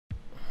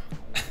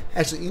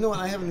Actually, you know what?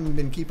 I haven't even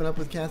been keeping up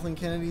with Kathleen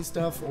Kennedy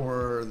stuff,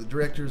 or the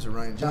directors, or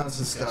Ryan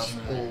Johnson stuff,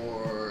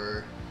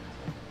 or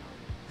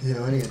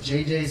any of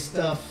JJ's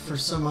stuff for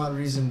some odd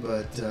reason.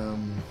 But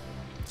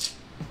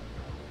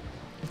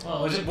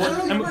well, is it?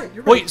 You're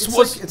right. Wait,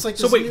 it's like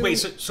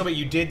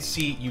you did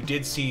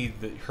see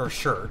her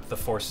shirt, the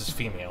Force is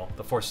female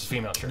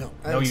shirt.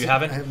 No, you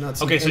haven't. I have not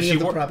seen okay, so any she of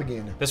the wore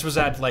propaganda. This was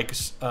at like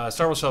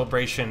Star Wars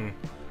Celebration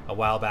a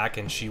while back,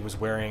 and she was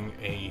wearing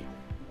a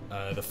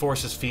the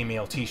Force is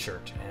female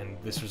T-shirt, and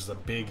this was the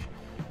big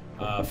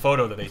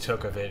photo that they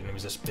took of it, and it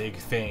was this big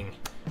thing,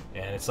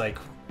 and it's like,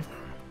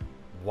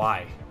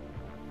 why?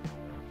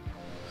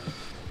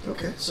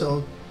 Okay,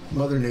 so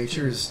Mother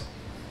Nature is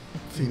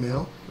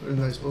female,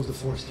 and I suppose the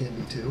Force can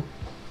be too.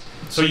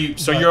 So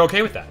you're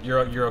okay with that?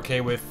 You're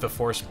okay with the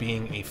Force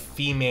being a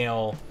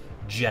female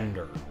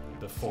gender?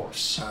 The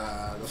Force.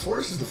 The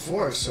Force is the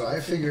Force, so I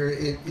figure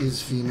it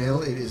is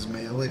female, it is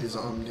male, it is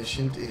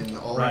omniscient in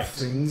all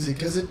things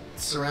because it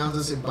surrounds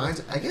us, it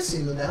binds. I guess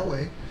in that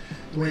way,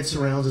 the way it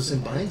surrounds us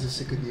and binds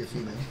us, it could be a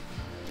female.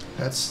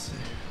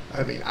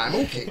 I'm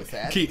okay with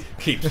that.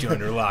 Keeps you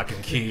under lock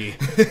and key.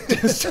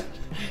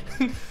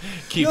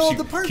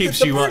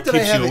 keeps you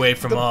away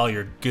from all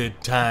your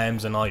good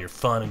times and all your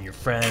fun and your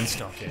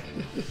friends. Okay.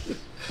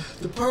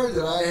 The part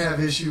that I have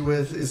issue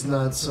with is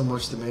not so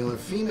much the male or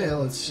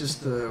female, it's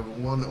just the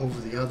one over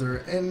the other,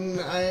 and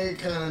I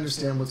kind of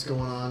understand what's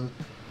going on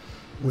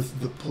with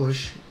the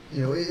push.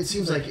 It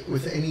seems like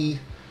with any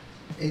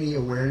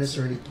awareness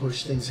or any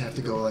push, things have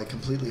to go like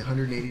completely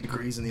 180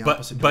 degrees in the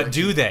opposite direction. But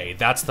do they?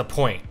 That's the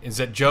point. Is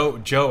that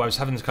Joe, I was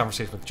having this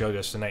conversation with Joe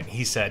yesterday night, and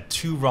he said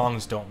 2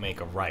 wrongs don't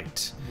make a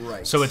right.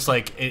 Right. So it's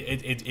like,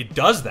 it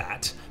does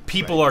that.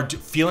 People are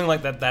feeling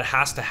like that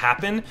has to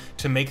happen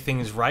to make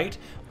things right,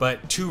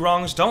 but 2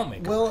 wrongs don't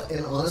make a right.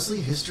 And honestly,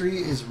 history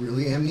is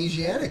really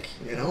amnesiac,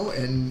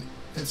 and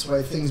that's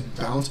why things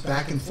bounce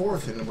back and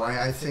forth, and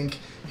why I think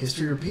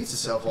history repeats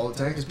itself all the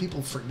time, because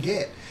people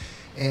forget.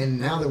 And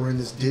now that we're in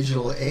this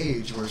digital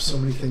age where so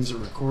many things are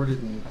recorded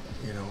and,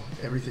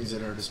 everything's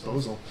at our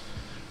disposal,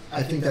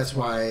 I think that's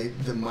why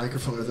the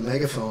microphone or the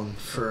megaphone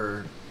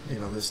for,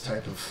 this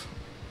type of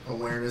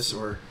awareness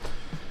or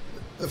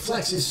the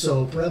flex is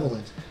so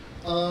prevalent.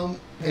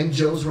 And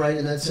Joe's right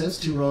in that sense.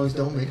 2 wrongs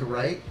don't make a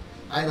right.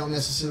 I don't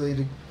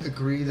necessarily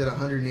agree that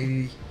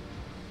 180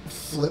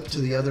 flip to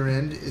the other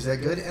end is that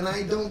good, and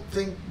I don't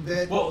think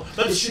that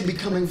it should be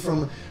coming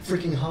from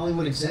freaking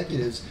Hollywood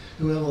executives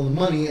who have all the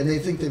money and they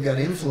think they've got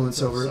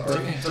influence over it.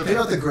 They're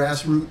not the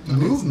grassroots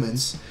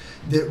movements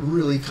that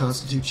really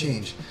constitute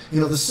change.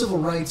 The civil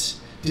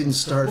rights didn't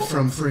start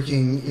from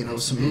freaking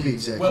some movie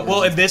executives.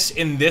 Well,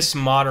 in this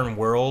modern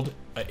world,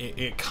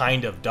 it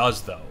kind of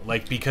does though,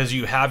 like, because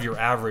you have your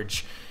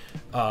average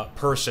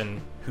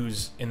person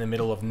who's in the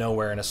middle of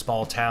nowhere in a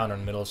small town or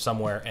in the middle of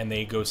somewhere, and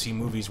they go see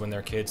movies when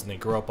they're kids, and they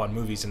grow up on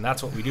movies, and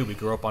that's what we do. We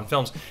grow up on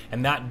films,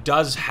 and that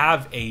does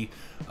have a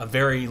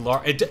very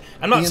large.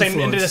 I'm not saying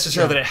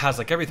necessarily that it has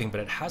like everything,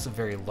 but it has a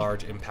very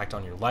large impact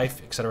on your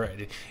life, etc.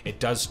 It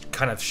does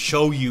kind of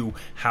show you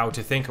how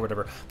to think or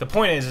whatever. The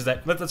point is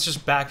that let's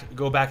just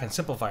go back and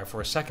simplify it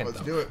for a second. Let's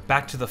do it.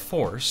 Back to the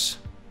Force.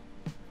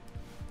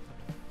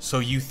 So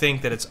you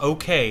think that it's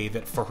okay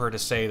that for her to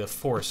say the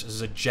Force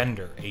is a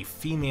gender, a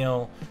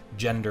female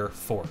gender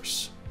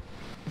Force?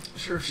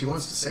 Sure, if she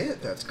wants to say it,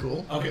 that's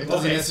cool. Okay, it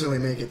doesn't necessarily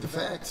make it the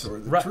facts or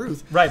the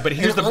truth. Right, but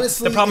here's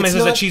honestly, the problem is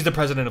that she's the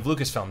president of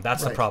Lucasfilm.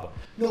 That's the problem.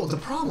 No, the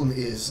problem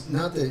is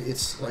not that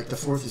it's like the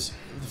Force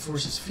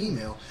is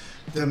female.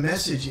 The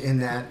message in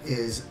that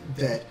is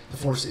that the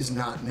Force is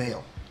not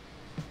male.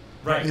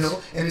 Right. And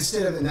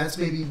and that's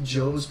maybe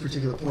Joe's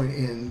particular point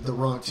in 2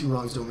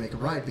 wrongs don't make a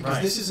right, because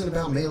this isn't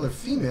about male or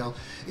female.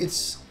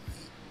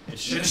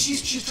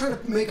 She's trying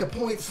to make a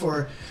point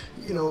for,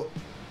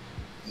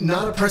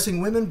 not oppressing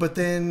women, but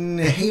then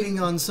hating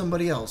on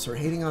somebody else, or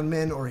hating on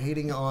men, or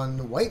hating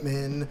on white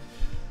men,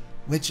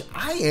 which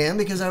I am,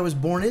 because I was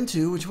born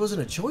into, which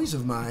wasn't a choice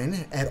of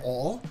mine at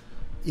all.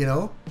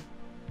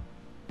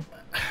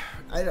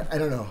 I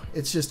don't know.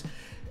 It's just.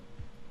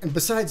 And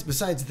besides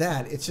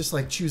that, it's just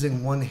like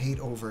choosing one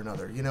hate over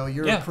another.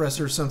 Your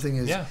oppressor,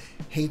 something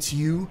hates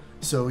you,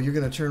 so you're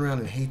going to turn around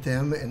and hate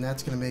them, and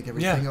that's going to make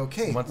everything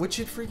okay, which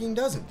it freaking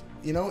doesn't.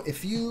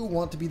 If you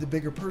want to be the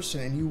bigger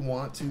person and you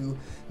want to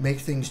make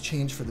things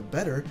change for the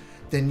better,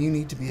 then you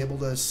need to be able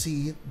to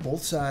see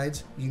both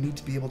sides. You need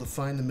to be able to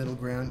find the middle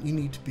ground. You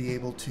need to be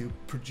able to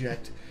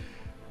project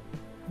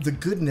the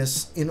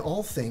goodness in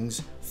all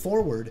things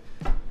forward,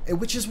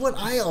 which is what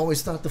I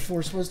always thought the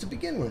Force was to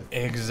begin with.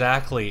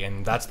 Exactly,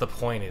 and that's the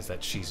point, is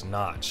that she's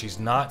not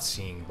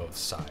seeing both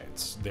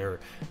sides.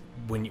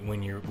 When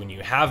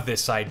you have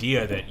this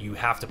idea that you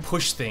have to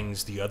push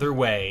things the other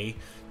way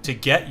to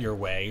get your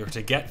way, or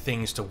to get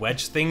things, to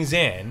wedge things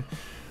in,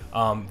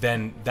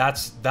 then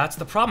that's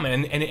the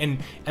problem. And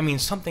I mean,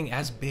 something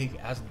as big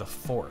as the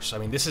Force. I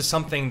mean, this is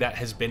something that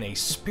has been a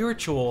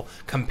spiritual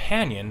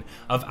companion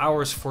of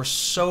ours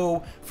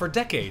for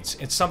decades.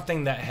 It's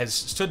something that has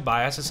stood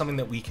by us. It's something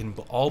that we can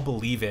all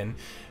believe in,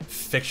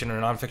 fiction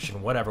or nonfiction,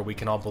 whatever. We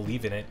can all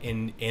believe in it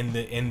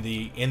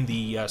in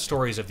the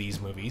stories of these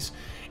movies,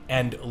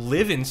 and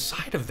live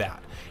inside of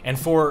that. And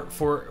for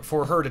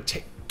her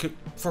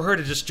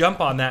to just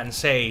jump on that and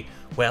say,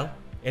 well,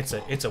 it's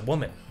a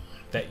woman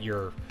that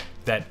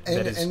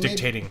is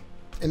dictating.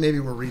 Maybe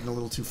we're reading a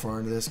little too far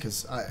into this,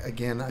 because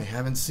I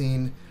haven't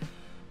seen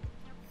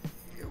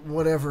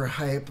whatever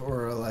hype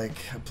or like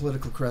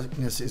political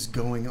correctness is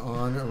going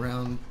on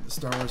around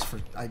Star Wars.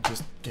 I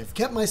just have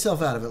kept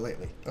myself out of it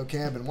lately.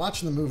 Okay, I've been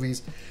watching the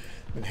movies,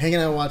 been hanging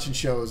out watching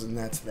shows, and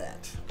that's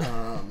that.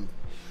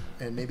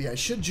 And maybe I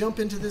should jump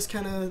into this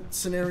kind of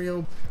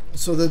scenario.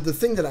 So the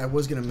thing that I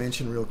was going to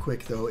mention real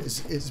quick, though,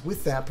 is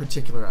with that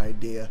particular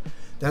idea,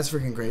 that's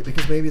freaking great,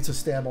 because maybe it's a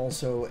stab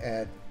also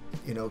at,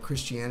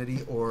 Christianity,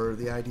 or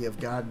the idea of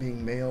God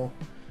being male,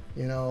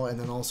 and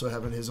then also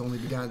having his only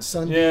begotten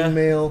son being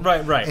male.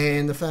 Right.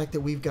 And the fact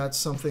that we've got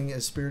something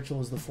as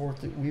spiritual as the Force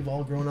that we've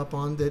all grown up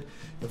on, that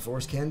the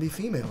Force can be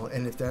female.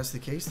 And if that's the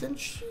case, then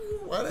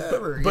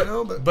whatever,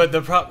 But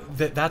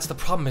that's the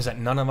problem, is that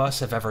none of us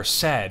have ever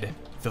said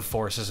the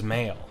Force is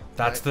male.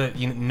 That's right.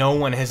 No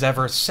one has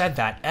ever said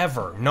that,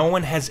 ever. No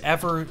one has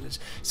ever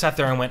sat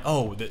there and went,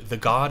 oh, the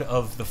God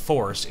of the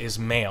Force is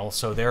male,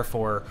 so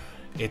therefore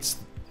it's,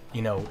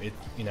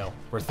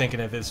 we're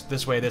thinking of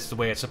this way, this is the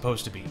way it's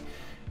supposed to be.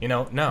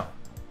 No.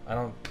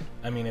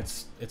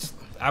 It's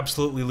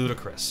absolutely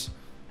ludicrous.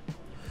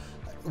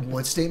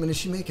 What statement is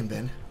she making,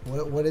 Ben?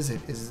 What is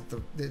it? Is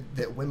it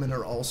that women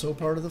are also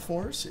part of the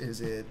Force? Is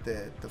it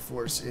that the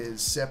Force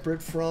is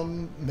separate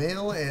from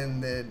male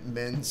and that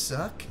men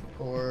suck?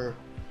 Or,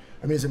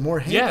 is it more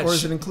hate or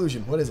is it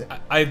inclusion? What is it?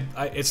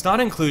 It's not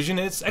inclusion,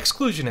 it's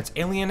exclusion, it's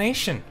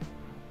alienation.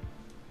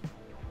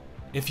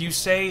 If you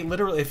say,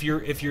 literally, if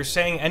you're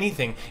saying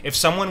anything, if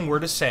someone were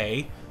to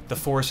say the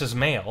Force is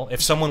male,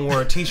 if someone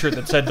wore a t-shirt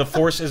that said the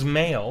Force is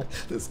male...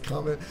 This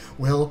comment,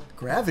 well,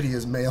 gravity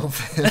is male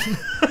then.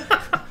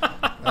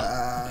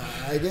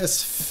 I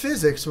guess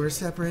physics we're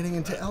separating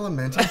into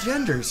elemental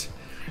genders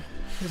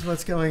is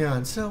what's going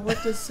on. So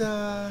what does...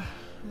 I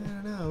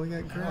don't know, we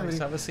got gravity. Alex,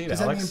 have a seat,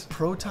 does Alex. that mean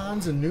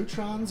protons and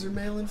neutrons are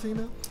male and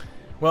female?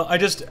 Well,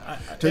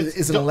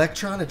 is an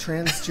electron a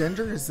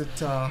transgender? Is it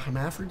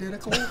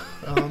hermaphroditical?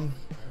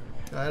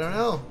 I don't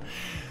know.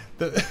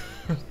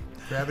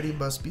 Gravity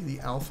must be the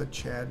alpha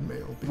Chad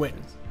male.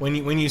 When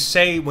you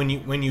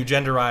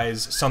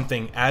genderize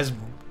something as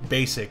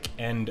basic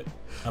and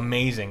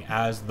amazing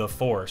as the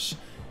Force,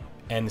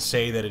 and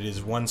say that it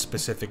is one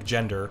specific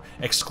gender,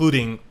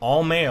 excluding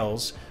all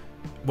males,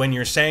 when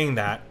you're saying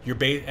that,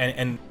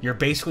 you're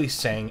basically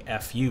saying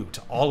 "F you"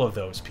 to all of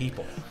those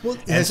people. Well,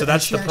 and so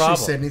that's the problem. Has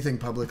she said anything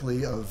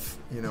publicly of,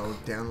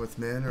 down with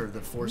men, or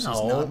the Force is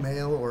not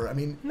male, or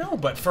No,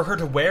 but for her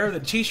to wear the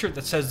T-shirt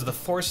that says the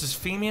Force is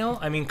female,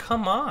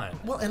 come on.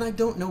 Well, and I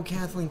don't know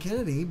Kathleen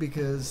Kennedy,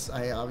 because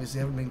I obviously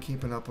haven't been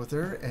keeping up with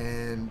her,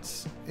 and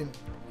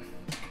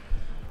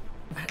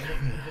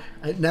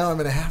now I'm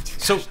gonna have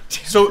to.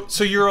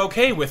 So you're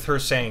okay with her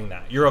saying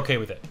that? You're okay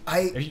with it?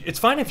 It's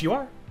fine if you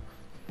are.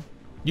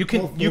 You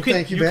can you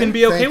can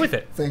be okay with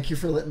it. Thank you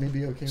for letting me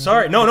be okay.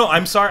 Sorry, no,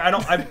 I'm sorry.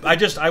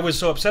 I was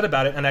so upset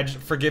about it, and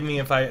forgive me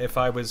if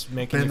I was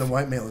making. Man, the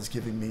white male is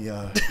giving me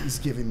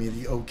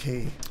the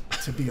okay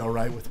to be all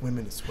right with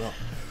women as well.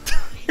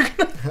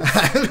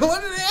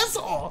 What an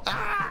asshole!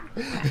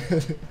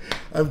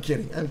 I'm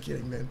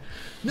kidding, man.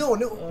 No.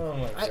 Oh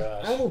my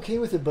gosh. I'm okay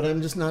with it, but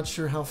I'm just not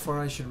sure how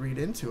far I should read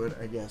into it.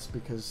 I guess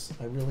because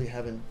I really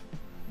haven't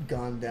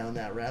gone down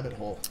that rabbit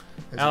hole.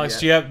 Alex,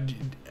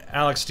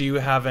 do you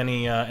have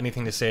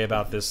anything to say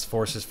about this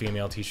Forces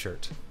female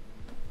T-shirt?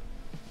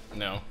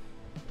 No.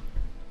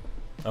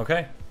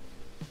 Okay.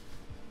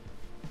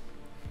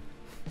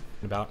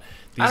 About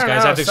these I don't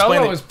guys know. have to explain.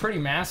 Solo was pretty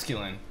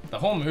masculine. The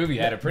whole movie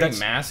had a pretty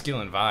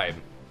masculine vibe.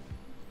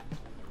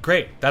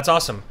 Great, that's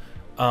awesome.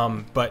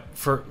 But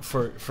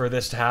for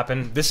this to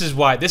happen, this is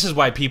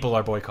why people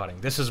are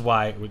boycotting. This is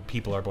why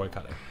people are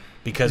boycotting.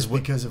 Because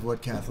of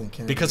what Kathleen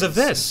Kennedy because of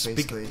this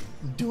basically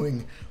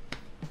doing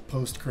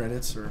post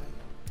credits or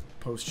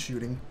post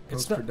shooting,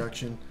 post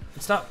production.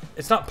 It's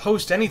not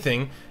post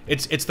anything.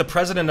 It's the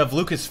president of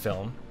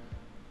Lucasfilm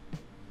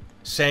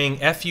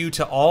saying "F you"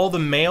 to all the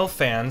male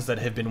fans that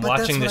have been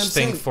watching this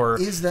thing for.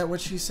 Is that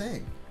what she's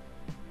saying?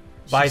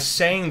 By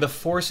saying the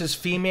Force is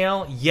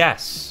female,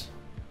 yes.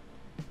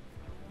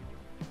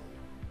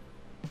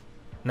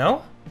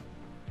 No?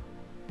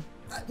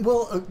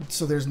 Well,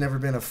 so there's never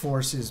been a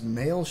Force is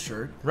male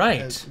shirt.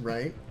 Right.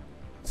 Right.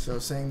 So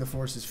saying the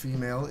Force is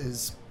female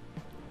is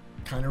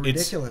kind of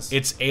ridiculous.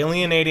 It's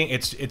alienating.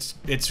 It's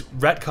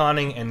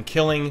retconning and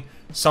killing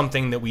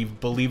something that we've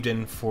believed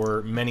in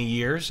for many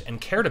years and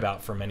cared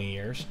about for many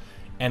years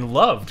and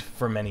loved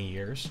for many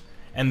years.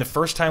 And the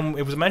first time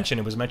it was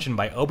mentioned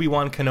by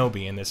Obi-Wan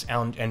Kenobi in this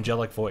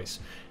angelic voice.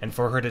 And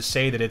for her to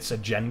say that it's a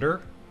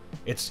gender,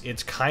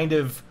 It's kind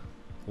of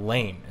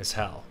lame as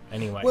hell.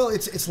 Anyway. Well,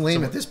 it's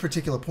lame at this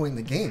particular point in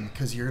the game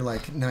because you're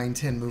like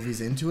 9-10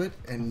 movies into it,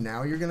 and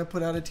now you're gonna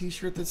put out a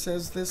T-shirt that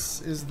says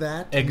this is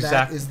that, and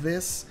that is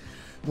this,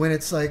 when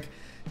it's like.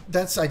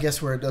 That's, I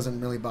guess, where it doesn't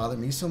really bother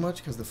me so much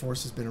because the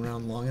Force has been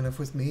around long enough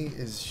with me.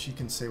 Is she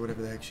can say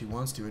whatever the heck she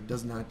wants to. It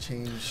does not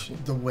change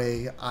the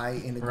way I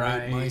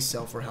integrate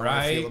myself or how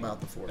I feel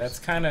about the Force. That's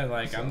kind of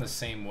like I'm the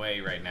same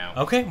way right now.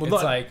 Okay, well, it's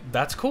look, like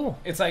that's cool.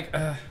 It's like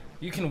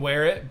you can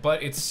wear it,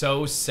 but it's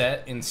so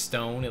set in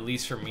stone. At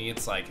least for me,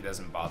 it's like it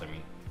doesn't bother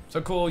me.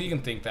 So cool, you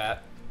can think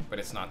that, but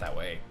it's not that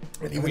way.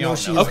 Even though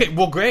she's okay,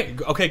 well,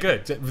 great. Okay,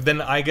 good. Then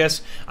I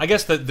guess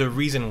the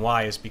reason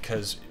why is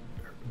because.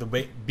 The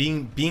way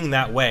being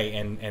that way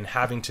and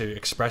having to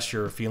express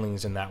your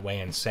feelings in that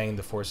way and saying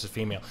the Force is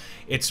female,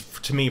 it's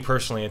to me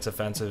personally it's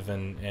offensive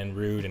and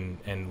rude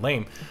and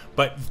lame.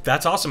 But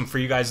that's awesome for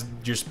you guys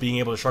just being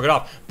able to shrug it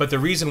off. But the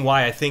reason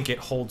why I think it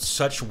holds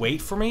such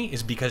weight for me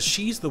is because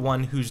she's the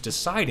one who's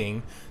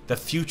deciding the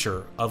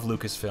future of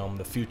Lucasfilm,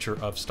 the future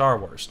of Star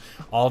Wars,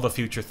 all the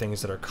future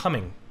things that are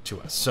coming to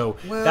us. So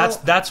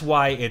that's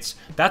why it's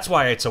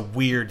a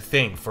weird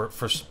thing for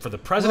the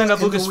president of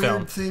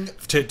Lucasfilm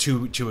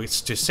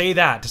to say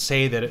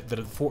that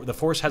the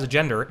Force has a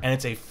gender and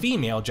it's a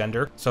female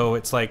gender. So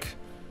it's like,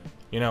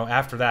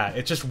 after that,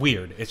 it's just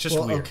weird. It's just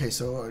weird. Okay,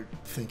 so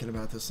thinking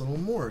about this a little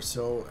more,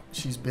 so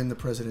she's been the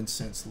president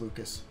since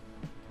Lucas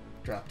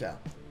dropped out.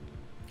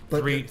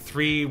 But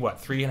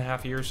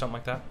 3.5 years, something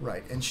like that.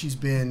 Right, and she's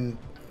been.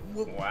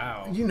 Well,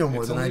 wow, you know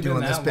more than I do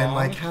on this, Ben.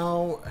 Like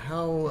how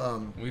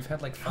we've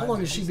had like 5 how long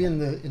has she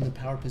been in the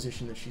power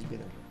position that she's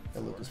been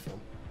at Lucasfilm?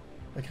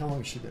 Like how long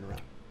has she been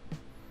around?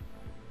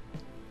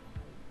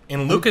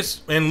 In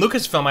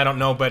Lucasfilm, I don't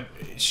know, but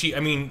she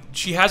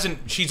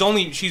hasn't.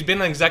 She's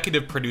been an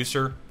executive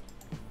producer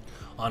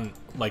on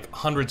like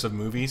hundreds of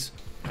movies,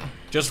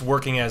 just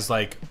working as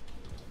like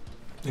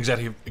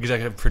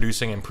executive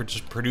producing and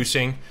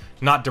producing,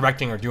 not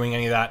directing or doing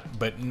any of that,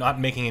 but not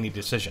making any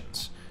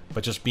decisions.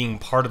 But just being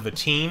part of the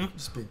team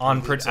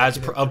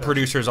of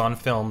producers on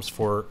films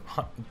for.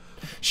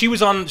 She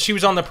was on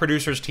the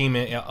producers team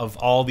of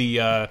all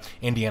the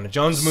Indiana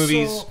Jones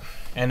movies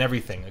and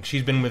everything. Like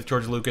she's been with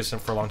George Lucas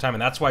for a long time,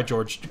 and that's why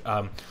George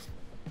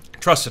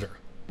trusted her.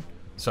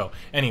 So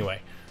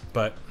anyway,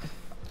 but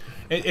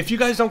if you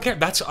guys don't care,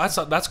 that's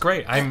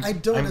great. I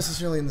don't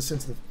necessarily in the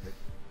sense of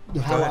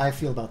how I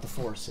feel about the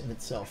Force in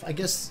itself. I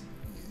guess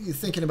you're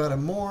thinking about it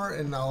more,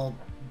 and I'll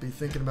be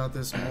thinking about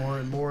this more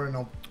and more, and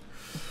I'll.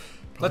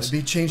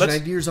 Be changing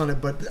ideas on it,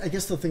 but I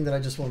guess the thing that I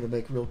just wanted to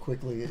make real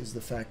quickly is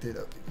the fact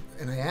that,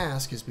 and I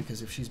ask is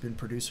because if she's been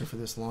producer for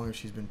this long, if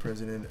she's been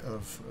president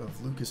of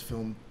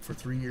Lucasfilm for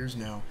 3 years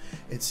now,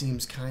 it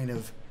seems kind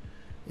of,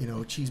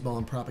 cheeseball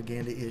and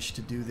propaganda-ish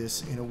to do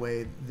this in a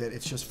way that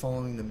it's just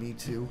following the Me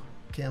Too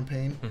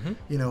campaign.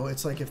 Mm-hmm.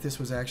 It's like if this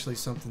was actually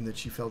something that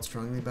she felt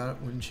strongly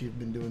about, wouldn't she have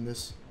been doing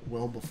this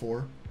well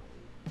before?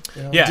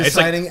 Yeah,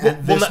 deciding it's like,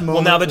 at this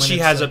moment now that she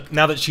has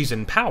now that she's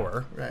in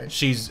power, right.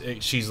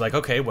 she's like,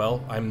 okay,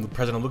 well, I'm the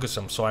president of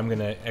Lucasfilm, so I'm going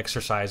to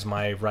exercise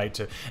my right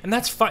to, and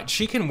that's fine.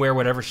 She can wear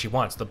whatever she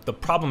wants. The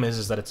problem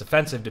is that it's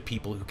offensive to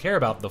people who care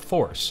about the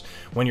Force.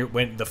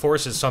 When the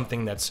Force is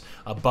something that's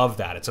above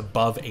that, it's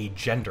above a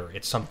gender.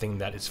 It's something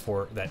that's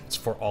for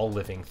all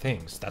living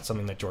things. That's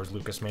something that George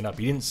Lucas made up.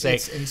 He didn't say.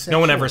 No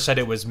one ever said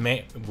it was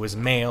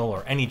male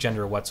or any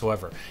gender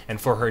whatsoever.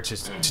 And for her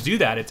to do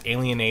that, it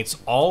alienates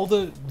all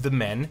the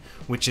men.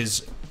 Which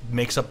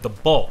makes up the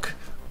bulk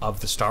of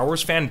the Star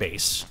Wars fan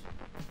base.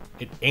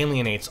 It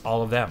alienates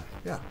all of them.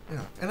 Yeah,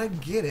 and I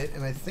get it,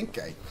 and I think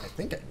I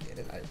get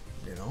it.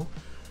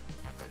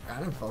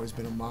 I've always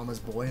been a mama's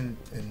boy, and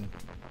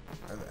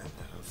I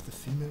love the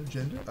female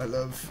gender. I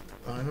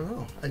don't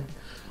know.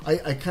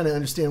 I kind of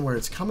understand where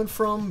it's coming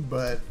from,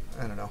 but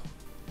I don't know.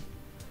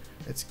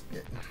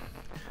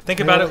 Think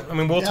about it. I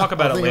mean, we'll talk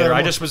about it later.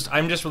 I'm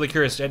just really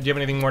curious. Do you have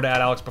anything more to add,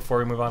 Alex, before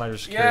we move on? I'm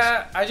just curious.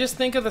 Yeah, I just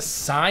think of the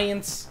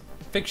science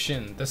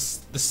fiction, the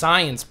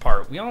science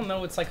part. We all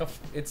know it's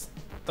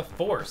the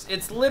Force.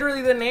 It's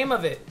literally the name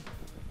of it.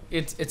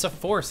 It's a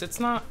Force.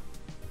 It's not.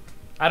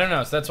 I don't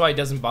know. So that's why it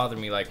doesn't bother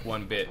me like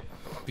one bit.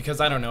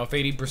 Because I don't know if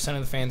 80% of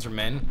the fans are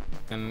men,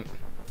 then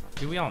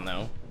we all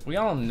know. We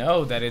all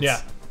know that it's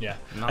yeah.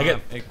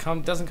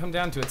 Doesn't come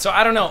down to it. So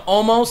I don't know.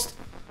 Almost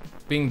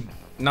being.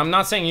 And I'm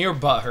not saying you're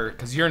butthurt,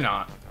 because you're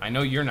not. I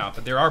know you're not,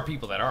 but there are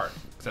people that are.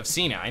 Because I've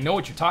seen it. I know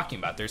what you're talking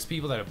about. There's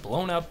people that have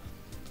blown up.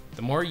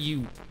 The more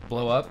you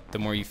blow up, the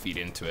more you feed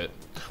into it.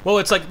 Well,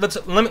 it's like,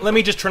 let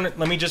me just turn it,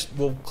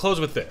 we'll close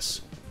with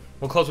this.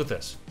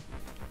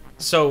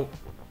 So,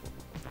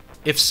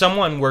 if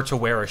someone were to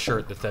wear a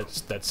shirt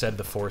that said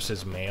the Force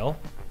is male,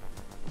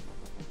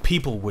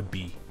 people would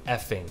be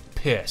effing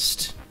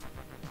pissed.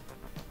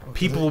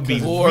 People would be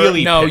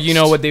really pissed. You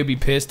know what, they'd be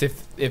pissed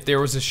if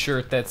there was a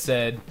shirt that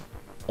said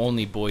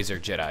only boys are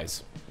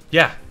Jedis.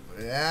 Yeah.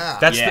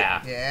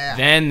 Yeah.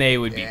 Then they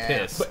would be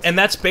pissed. And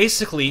that's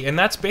basically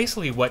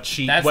what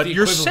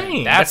you're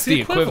saying. That's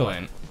the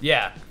equivalent.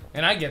 Yeah.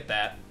 And I get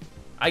that.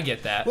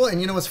 Well,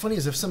 and you know what's funny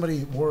is if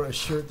somebody wore a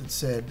shirt that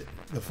said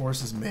the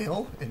Force is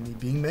male and me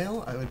being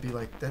male, I would be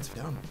like, that's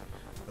dumb.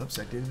 Oops,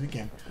 I did it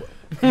again.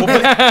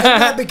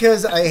 Not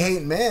because I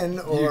hate men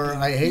or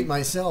I hate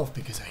myself,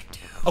 because I do.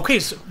 Okay,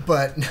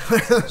 But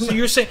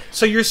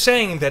so you're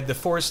saying that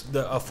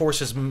a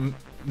Force's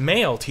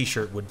male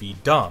T-shirt would be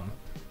dumb,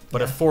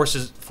 but a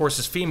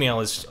Force's female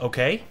is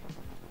okay.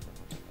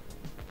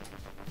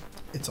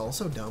 it's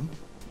also dumb.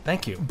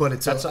 Thank you.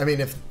 But I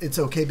mean, if it's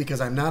okay because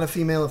I'm not a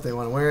female, if they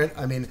want to wear it,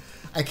 I mean,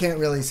 I can't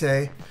really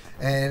say.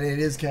 And it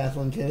is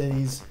Kathleen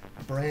Kennedy's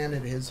brand,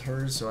 it is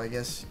hers, so I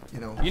guess, You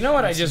know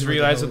what I just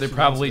realized? That they're she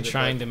probably wants to do,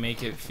 trying to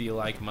make it feel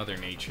like Mother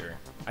Nature.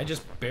 I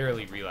just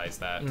barely realized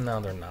that. No,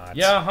 they're not.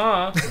 Yeah,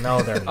 huh?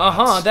 No, they're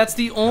not. That's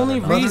the only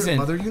reason.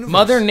 Mother Universe.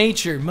 Mother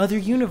Nature, Mother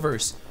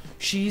Universe.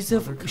 She's a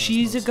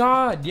Cosmos.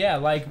 god. Yeah,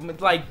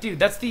 like, dude,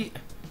 that's the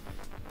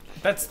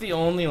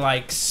only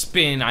like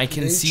spin I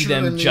can see Nature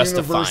them in the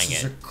justifying universe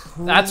is it. a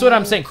cruel, That's what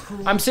I'm saying.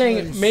 cruel I'm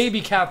saying place. maybe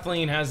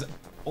Kathleen has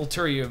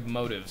ulterior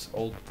motives.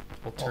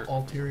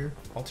 Ulterior.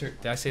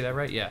 Did I say that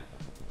right? Yeah.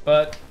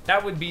 But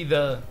that would be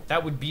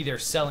their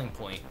selling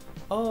point.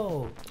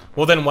 Oh.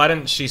 Well, then why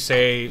didn't she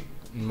say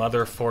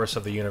Mother Force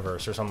of the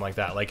Universe or something like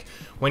that? Like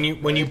when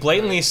you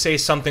blatantly say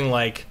something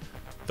like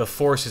the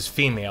Force is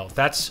female,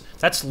 that's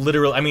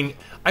literal. I mean,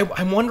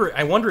 I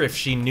wonder if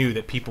she knew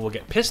that people would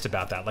get pissed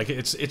about that. Like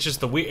it's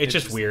just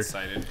weird.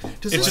 Excited.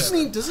 Does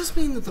this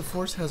mean that the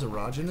Force has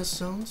erogenous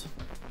zones?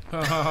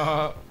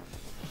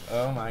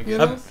 Oh my You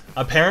god. know?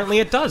 Apparently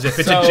it does. If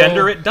it's a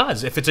gender, it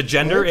does. If it's a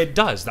gender, it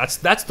does.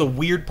 That's the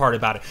weird part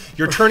about it.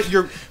 You're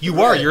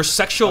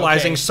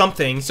sexualizing Okay.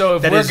 something So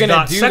if that we're is gonna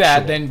not do sexual.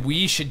 that, then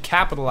we should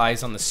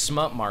capitalize on the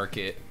smut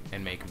market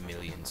and make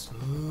millions.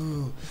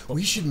 Ooh,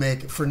 we should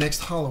make, for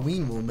next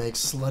Halloween, we'll make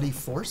slutty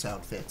Force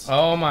outfits.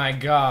 Oh my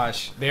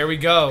gosh. There we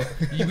go.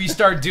 We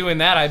start doing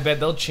that, I bet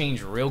they'll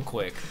change real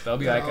quick. They'll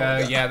be like,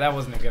 God. yeah, that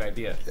wasn't a good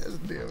idea.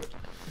 Damn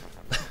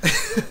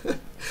it.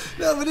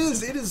 No, but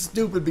it is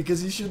stupid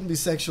because you shouldn't be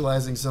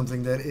sexualizing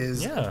something that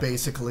is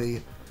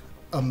basically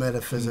a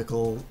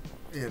metaphysical,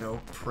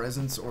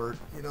 presence or,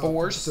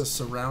 Force. the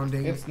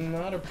surrounding. It's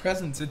not a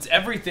presence, it's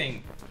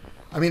everything.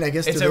 I mean, I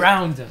guess It's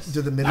around us.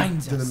 Do the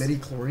Binds us.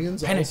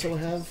 midi-chlorians Penetrates. also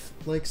have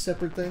like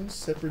separate things,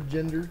 separate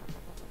gender?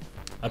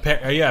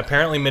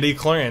 Apparently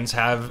midi-chlorians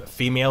have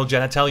female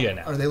genitalia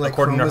now. Are they like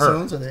according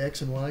chromosomes? to Are they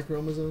X and Y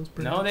chromosomes?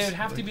 No, they would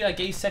have to be like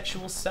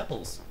asexual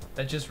cells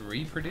that just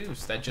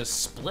reproduce, that just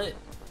split,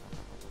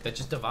 that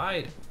just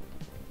divide.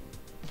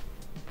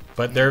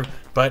 her.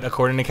 But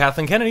according to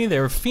Kathleen Kennedy,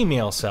 they're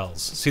female cells.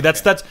 See,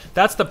 that's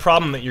the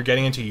problem that you're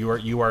getting into.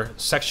 You are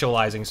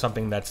sexualizing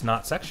something that's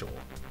not sexual.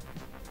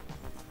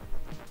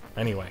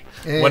 Anyway,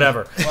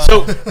 whatever.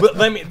 So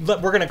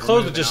we're gonna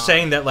close with just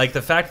saying that, like,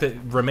 the fact that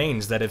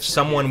remains that if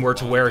someone were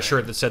to wear a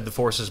shirt that said the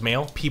Force is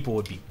male, people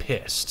would be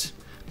pissed.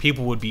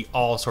 People would be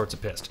all sorts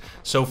of pissed.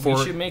 So We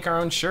should make our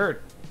own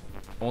shirt.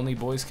 Only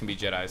boys can be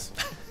Jedis.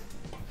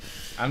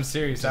 I'm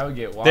serious. That would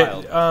get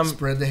wild.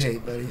 Spread the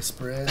hate, buddy.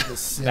 Spread the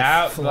Sith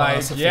That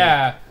philosophy.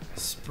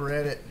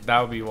 Spread it. That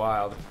would be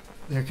wild.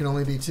 There can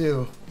only be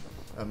two,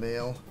 a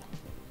male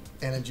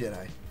and a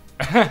Jedi.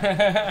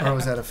 Or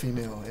was that a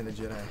female and a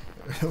Jedi?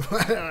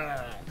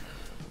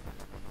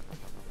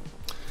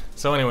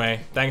 So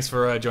anyway, thanks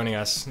for joining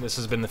us. This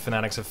has been the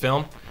Fanatics of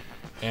Film,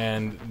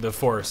 and the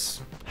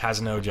Force has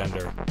no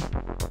gender.